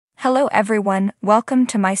Hello everyone, welcome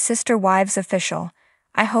to my Sister Wives Official.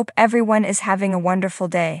 I hope everyone is having a wonderful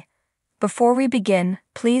day. Before we begin,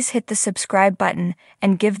 please hit the subscribe button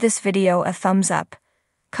and give this video a thumbs up.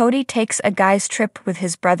 Kody takes a guy's trip with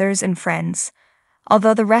his brothers and friends.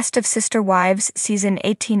 Although the rest of Sister Wives Season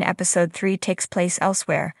 18 Episode 3 takes place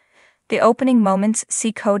elsewhere, the opening moments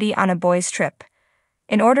see Kody on a boys' trip.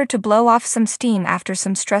 In order to blow off some steam after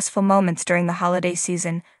some stressful moments during the holiday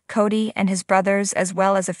season, Kody and his brothers as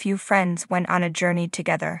well as a few friends went on a journey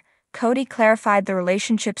together. Kody clarified the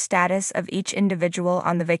relationship status of each individual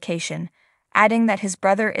on the vacation, adding that his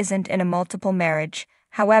brother isn't in a multiple marriage.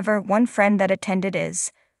 However, one friend that attended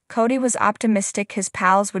is. Kody was optimistic his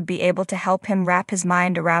pals would be able to help him wrap his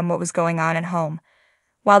mind around what was going on at home.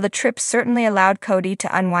 While the trip certainly allowed Kody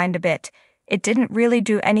to unwind a bit, it didn't really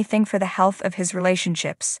do anything for the health of his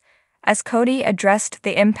relationships. As Kody addressed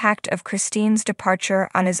the impact of Christine's departure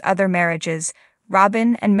on his other marriages,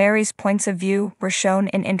 Robyn and Mary's points of view were shown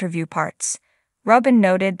in interview parts. Robyn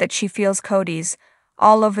noted that she feels Kody's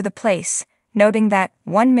all over the place, noting that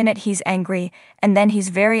one minute he's angry and then he's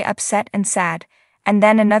very upset and sad, and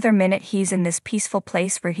then another minute he's in this peaceful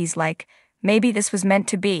place where he's like, maybe this was meant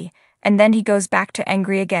to be, and then he goes back to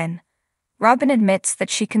angry again. Robyn admits that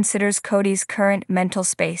she considers Kody's current mental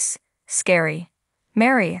space scary.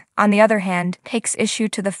 Mary, on the other hand, takes issue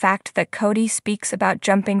to the fact that Kody speaks about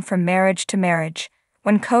jumping from marriage to marriage.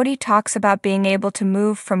 When Kody talks about being able to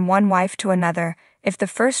move from one wife to another, if the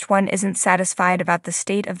first one isn't satisfied about the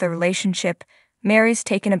state of the relationship, Mary's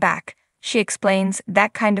taken aback. She explains,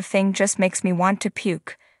 that kind of thing just makes me want to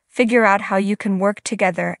puke. Figure out how you can work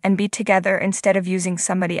together and be together instead of using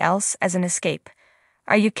somebody else as an escape.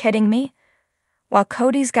 Are you kidding me? While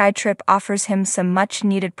Kody's guy trip offers him some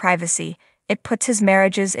much-needed privacy, it puts his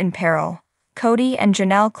marriages in peril. Kody and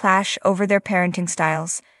Janelle clash over their parenting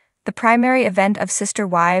styles. The primary event of Sister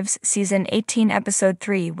Wives Season 18 Episode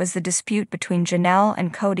 3 was the dispute between Janelle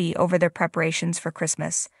and Kody over their preparations for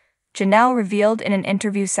Christmas. Janelle revealed in an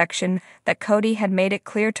interview section that Kody had made it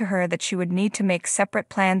clear to her that she would need to make separate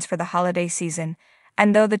plans for the holiday season,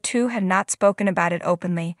 and though the two had not spoken about it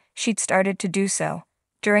openly, she'd started to do so.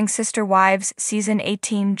 During Sister Wives Season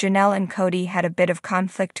 18, Janelle and Kody had a bit of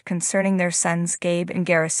conflict concerning their sons Gabe and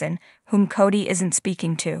Garrison, whom Kody isn't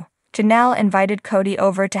speaking to. Janelle invited Kody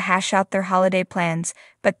over to hash out their holiday plans,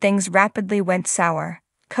 but things rapidly went sour.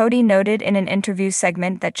 Kody noted in an interview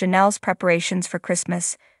segment that Janelle's preparations for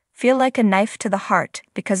Christmas feel like a knife to the heart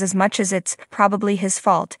because as much as it's probably his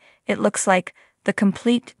fault, it looks like the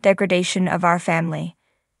complete degradation of our family.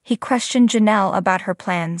 He questioned Janelle about her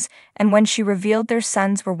plans, and when she revealed their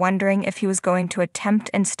sons were wondering if he was going to attempt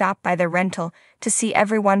and stop by their rental to see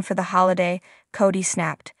everyone for the holiday, Kody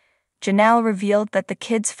snapped. Janelle revealed that the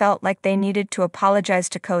kids felt like they needed to apologize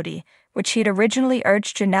to Kody, which he'd originally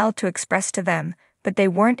urged Janelle to express to them, but they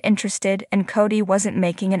weren't interested and Kody wasn't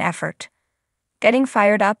making an effort. Getting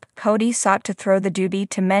fired up, Kody sought to throw the duty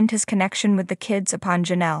to mend his connection with the kids upon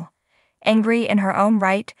Janelle. Angry in her own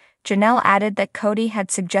right, Janelle added that Kody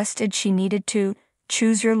had suggested she needed to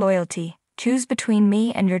choose your loyalty, choose between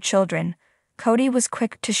me and your children. Kody was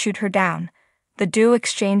quick to shoot her down. The duo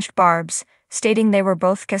exchanged barbs, stating they were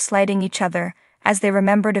both gaslighting each other, as they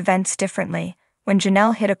remembered events differently. When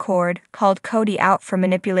Janelle hit a chord, called Kody out for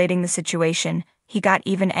manipulating the situation, he got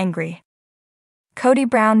even angry. Kody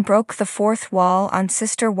Brown broke the fourth wall on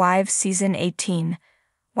Sister Wives Season 18.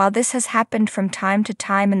 While this has happened from time to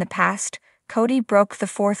time in the past, Kody broke the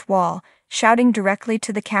fourth wall, shouting directly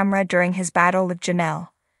to the camera during his battle with Janelle.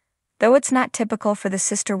 Though it's not typical for the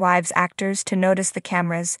Sister Wives actors to notice the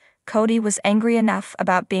cameras, Kody was angry enough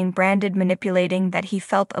about being branded manipulating that he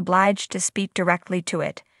felt obliged to speak directly to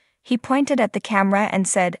it. He pointed at the camera and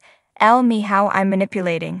said, "Tell me how I'm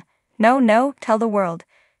manipulating. No, tell the world.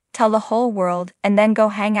 Tell the whole world and then go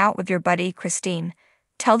hang out with your buddy Christine.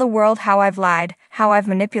 Tell the world how I've lied, how I've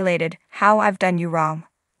manipulated, how I've done you wrong."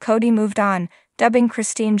 Kody moved on, dubbing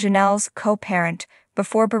Christine Janelle's co-parent,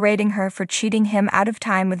 before berating her for cheating him out of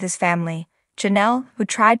time with his family. Janelle, who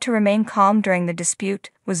tried to remain calm during the dispute,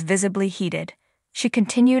 was visibly heated. She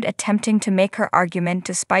continued attempting to make her argument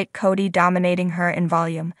despite Kody dominating her in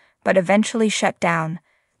volume, but eventually shut down.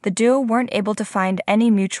 The duo weren't able to find any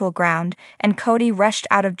mutual ground, and Kody rushed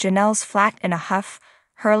out of Janelle's flat in a huff,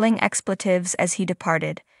 hurling expletives as he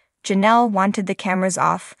departed. Janelle wanted the cameras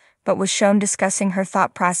off, but was shown discussing her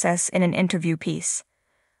thought process in an interview piece.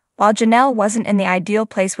 While Janelle wasn't in the ideal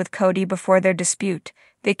place with Kody before their dispute,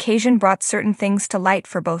 the occasion brought certain things to light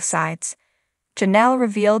for both sides. Janelle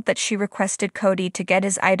revealed that she requested Kody to get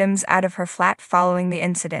his items out of her flat following the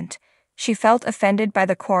incident. She felt offended by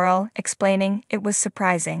the quarrel, explaining, "It was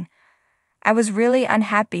surprising. I was really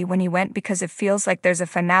unhappy when he went because it feels like there's a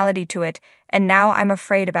finality to it, and now I'm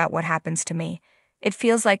afraid about what happens to me. It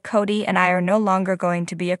feels like Kody and I are no longer going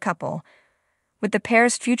to be a couple." With the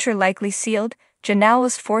pair's future likely sealed, Janelle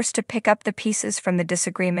was forced to pick up the pieces from the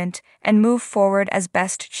disagreement and move forward as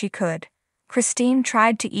best she could. Christine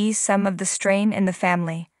tried to ease some of the strain in the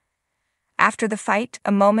family. After the fight,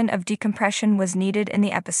 a moment of decompression was needed in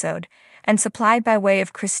the episode, and supplied by way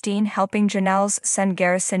of Christine helping Janelle's son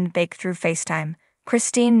Garrison bake through FaceTime.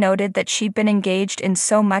 Christine noted that she'd been engaged in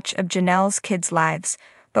so much of Janelle's kids' lives,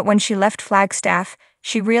 but when she left Flagstaff,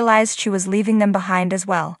 she realized she was leaving them behind as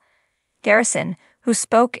well. Garrison, who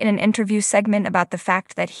spoke in an interview segment about the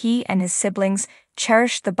fact that he and his siblings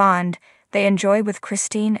cherished the bond they enjoy with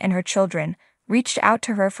Christine and her children, reached out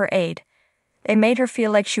to her for aid. They made her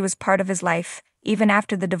feel like she was part of his life, even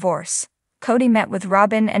after the divorce. Kody met with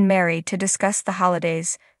Robin and Mary to discuss the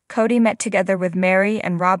holidays. Kody met together with Mary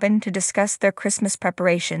and Robin to discuss their Christmas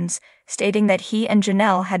preparations, stating that he and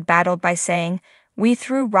Janelle had battled by saying, "We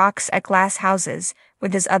threw rocks at glass houses,"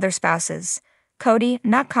 with his other spouses. Kody,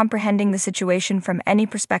 not comprehending the situation from any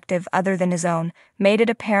perspective other than his own, made it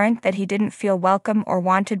apparent that he didn't feel welcome or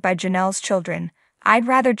wanted by Janelle's children. "I'd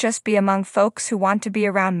rather just be among folks who want to be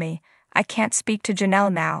around me. I can't speak to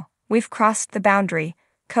Janelle now. We've crossed the boundary,"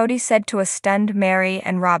 Kody said to a stunned Mary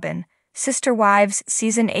and Robin. Sister Wives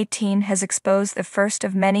Season 18 has exposed the first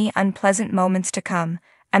of many unpleasant moments to come,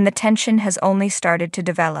 and the tension has only started to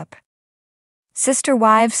develop. Sister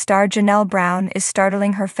Wives star Janelle Brown is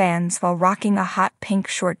startling her fans while rocking a hot pink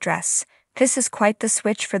short dress. This is quite the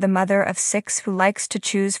switch for the mother of 6 who likes to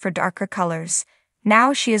choose for darker colors.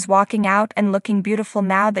 Now she is walking out and looking beautiful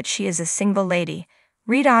now that she is a single lady.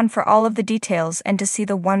 Read on for all of the details and to see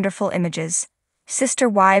the wonderful images. Sister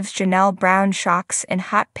Wives Janelle Brown shocks in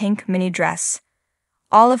hot pink mini dress.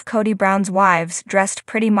 All of Kody Brown's wives dressed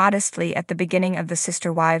pretty modestly at the beginning of the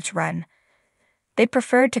Sister Wives run. They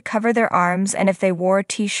preferred to cover their arms, and if they wore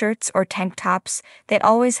t-shirts or tank tops, they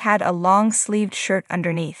always had a long-sleeved shirt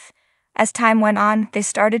underneath. As time went on, they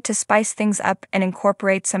started to spice things up and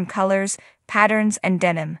incorporate some colors, patterns, and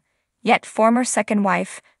denim. Yet former second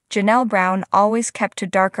wife, Janelle Brown, always kept to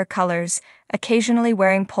darker colors, occasionally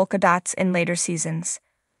wearing polka dots in later seasons.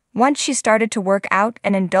 Once she started to work out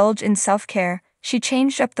and indulge in self-care, she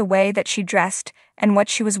changed up the way that she dressed and what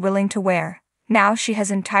she was willing to wear. Now she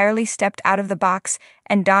has entirely stepped out of the box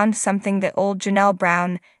and donned something that old Janelle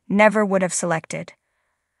Brown never would have selected.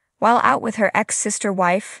 While out with her ex-sister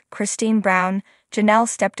wife, Christine Brown, Janelle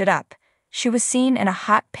stepped it up. She was seen in a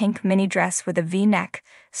hot pink mini dress with a V-neck,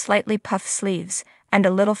 slightly puffed sleeves, and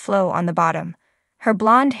a little flow on the bottom. Her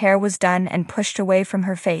blonde hair was done and pushed away from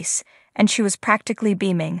her face, and she was practically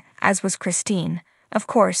beaming, as was Christine. Of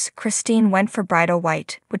course, Christine went for bridal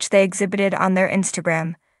white, which they exhibited on their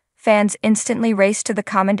Instagram. Fans instantly raced to the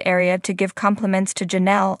comment area to give compliments to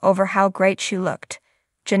Janelle over how great she looked.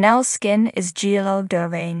 "Janelle's skin is Gilo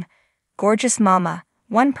Devane. Gorgeous mama,"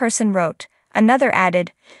 one person wrote. Another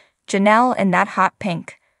added, "Janelle in that hot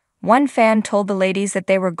pink." One fan told the ladies that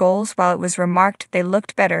they were goals, while it was remarked they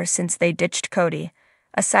looked better since they ditched Kody.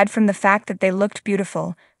 Aside from the fact that they looked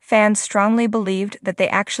beautiful, fans strongly believed that they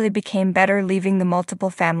actually became better leaving the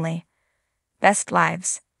multiple family. Best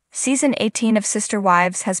lives. Season 18 of Sister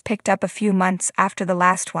Wives has picked up a few months after the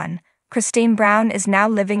last one. Christine Brown is now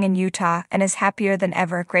living in Utah and is happier than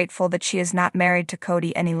ever, grateful that she is not married to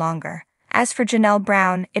Kody any longer. As for Janelle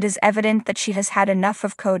Brown, it is evident that she has had enough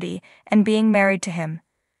of Kody and being married to him.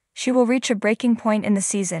 She will reach a breaking point in the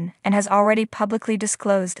season and has already publicly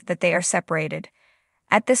disclosed that they are separated.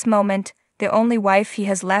 At this moment, the only wife he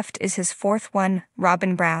has left is his fourth one,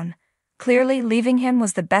 Robin Brown. Clearly, leaving him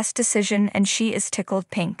was the best decision, and she is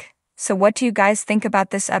tickled pink. So what do you guys think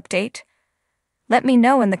about this update? Let me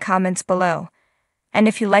know in the comments below. And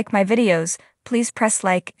if you like my videos, please press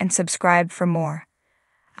like and subscribe for more.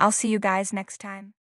 I'll see you guys next time.